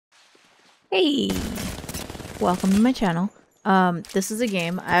Hey, welcome to my channel. This is a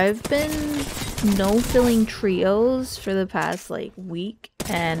game. I've been no-filling trios for the past like week,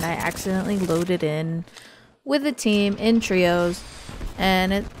 and I accidentally loaded in with a team in trios,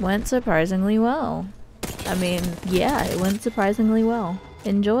 and it went surprisingly well. I mean, yeah, it went surprisingly well.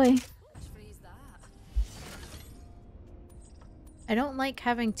 Enjoy. I don't like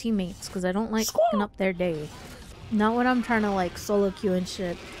having teammates because I don't like fucking up their day. Not when I'm trying to like solo queue and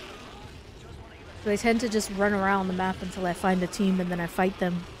shit. So I tend to just run around the map until I find a team and then I fight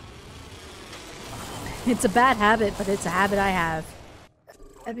them. It's a bad habit, but it's a habit I have.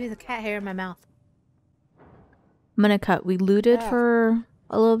 That'd be the cat hair in my mouth. I'm gonna cut. We looted for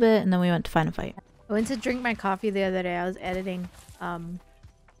a little bit and then we went to find a fight. I went to drink my coffee the other day. I was editing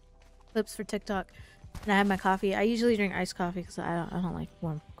clips for TikTok and I had my coffee. I usually drink iced coffee because I don't like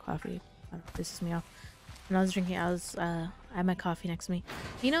warm coffee. It pisses me off. And I was drinking, I had my coffee next to me.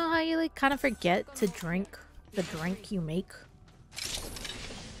 You know how you like kind of forget to drink the drink you make?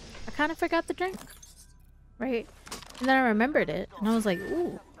 I kind of forgot the drink, right? And then I remembered it and I was like,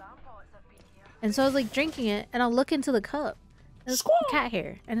 ooh. And so I was like drinking it and I'll look into the cup. And it's cat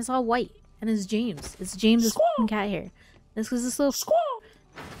hair and it's all white and it's James. It's James's cat hair. And it's because this little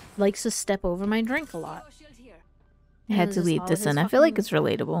likes to step over my drink a lot. I had to leave this in. I feel like it's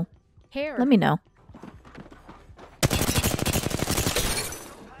relatable. Hair. Let me know.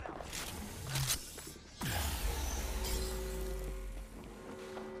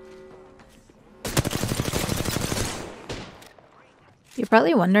 You're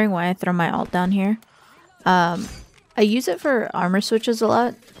probably wondering why I throw my ult down here. I use it for armor switches a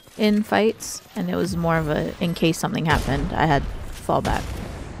lot in fights, and it was more of a in case something happened, I had fallback.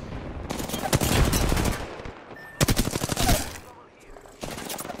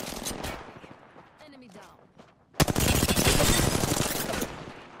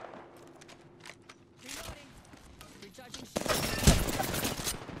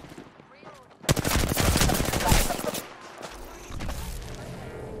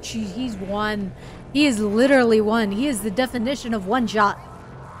 He's one. He is literally one. He is the definition of one shot.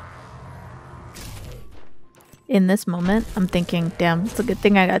 In this moment, I'm thinking, damn, it's a good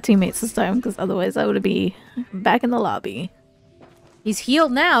thing I got teammates this time, because otherwise I would be back in the lobby. He's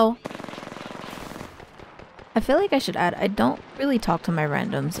healed now. I feel like I should add, I don't really talk to my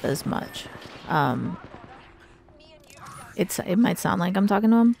randoms as much. It might sound like I'm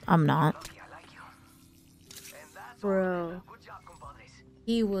talking to him. I'm not. Bro.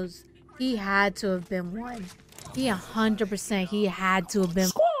 He had to have been one. He 100%, he had to have been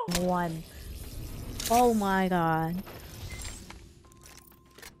one. Oh my god.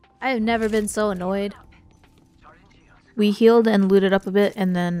 I have never been so annoyed. We healed and looted up a bit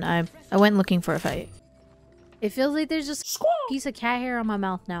and then I went looking for a fight. It feels like there's just a piece of cat hair on my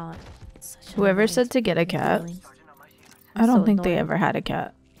mouth now. Whoever said to get a cat, I don't think they ever had a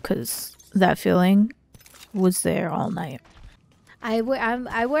cat because that feeling was there all night. I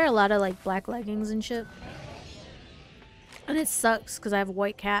wear a lot of like black leggings and shit, and it sucks because I have a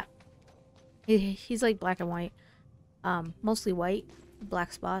white cat. He's like black and white, mostly white,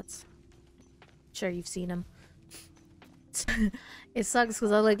 black spots. Sure, you've seen him. It sucks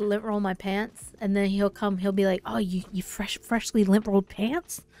because I like lint roll my pants, and then he'll be like, "Oh, you freshly lint rolled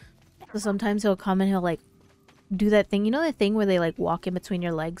pants." So sometimes he'll come and he'll like do that thing. You know that thing where they like walk in between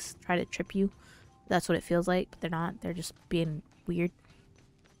your legs, try to trip you. That's what it feels like, but they're not. They're just being weird.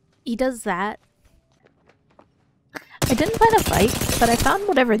 He does that. I didn't find a fight, but I found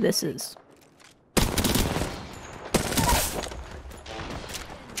whatever this is.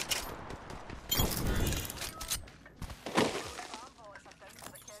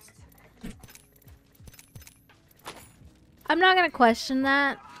 I'm not gonna question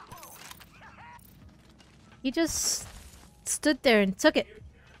that. He just stood there and took it.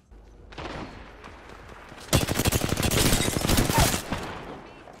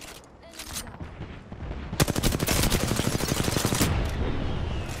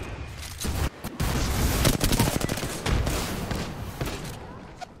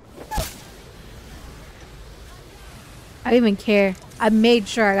 I didn't even care. I made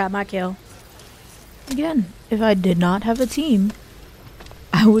sure I got my kill. Again, if I did not have a team,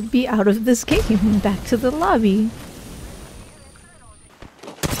 I would be out of this game, back to the lobby.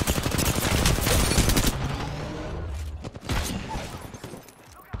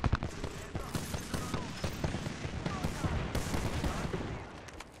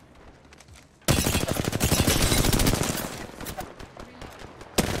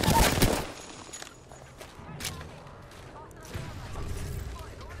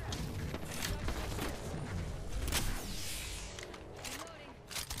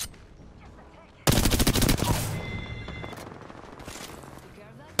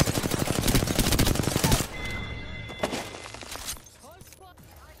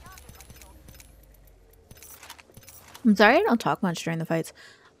 I'm sorry I don't talk much during the fights.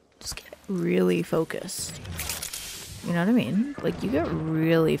 Just get really focused. You know what I mean? Like, you get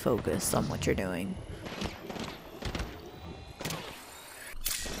really focused on what you're doing.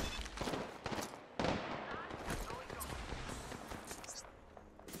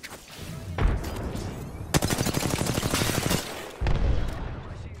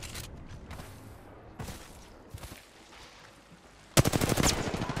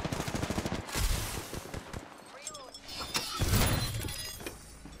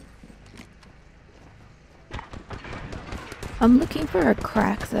 I'm looking for a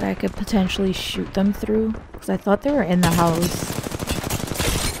crack that I could potentially shoot them through, because I thought they were in the house.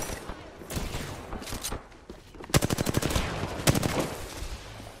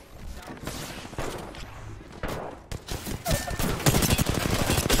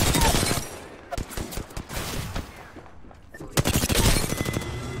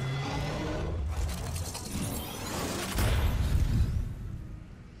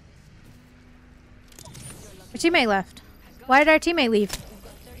 Our teammate left. Why did our teammate leave?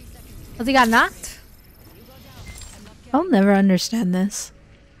 Was he got knocked? I'll never understand this.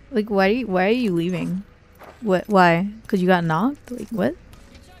 Like, why are you leaving? What? Why? Because you got knocked? Like, what?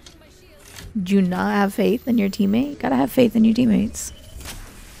 Do you not have faith in your teammate? Gotta have faith in your teammates.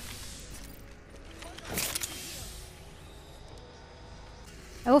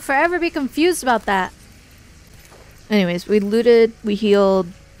 I will forever be confused about that. Anyways, we looted, we healed,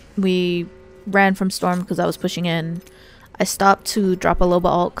 we ran from Storm because I was pushing in. I stopped to drop a Loba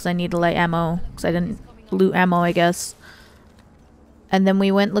ult because I needed light ammo because I didn't loot ammo, I guess. And then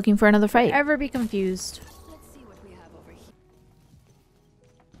we went looking for another fight. Ever be confused. Let's see what we have over here.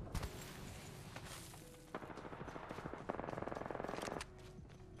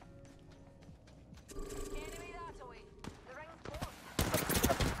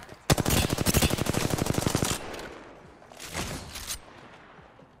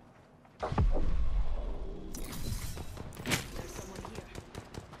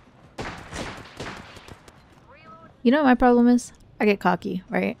 You know what my problem is? I get cocky,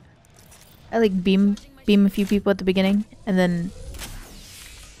 right? I like beam a few people at the beginning, and then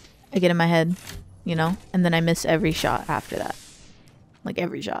I get in my head, you know? And then I miss every shot after that. Like,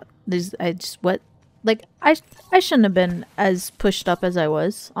 every shot. I shouldn't have been as pushed up as I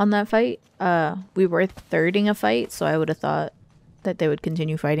was on that fight. We were thirding a fight, so I would have thought that they would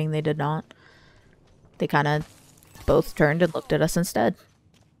continue fighting. They did not. They kind of both turned and looked at us instead.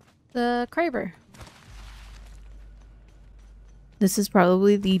 The Kraber. This is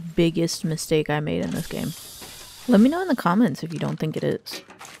probably the biggest mistake I made in this game. Let me know in the comments if you don't think it is.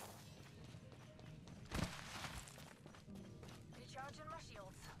 Recharging my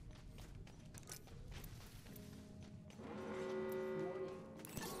shields.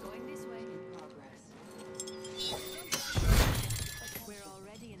 Going this way in progress. We're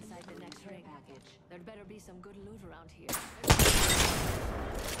already inside the next ring package. There'd better be some good loot around here.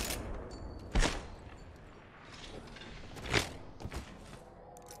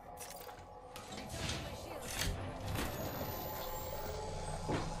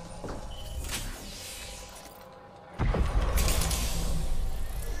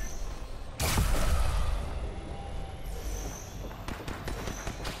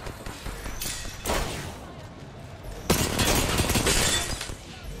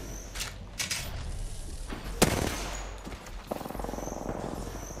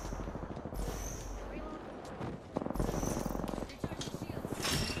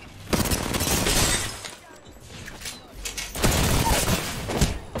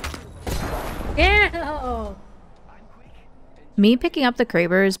 Me picking up the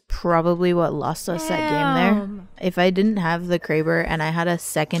Kraber is probably what lost us that game there. If I didn't have the Kraber and I had a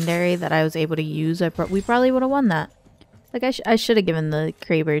secondary that I was able to use, we probably would have won that. Like, I should have given the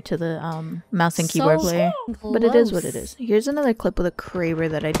Kraber to the mouse and keyboard player. But it is what it is. Here's another clip with a Kraber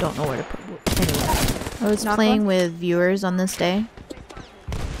that I don't know where to put. Anyway, I was playing with viewers on this day.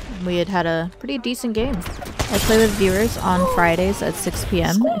 We had a pretty decent game. I play with viewers on Fridays at 6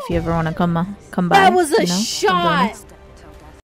 p.m. if you ever want to come by. That was a shot!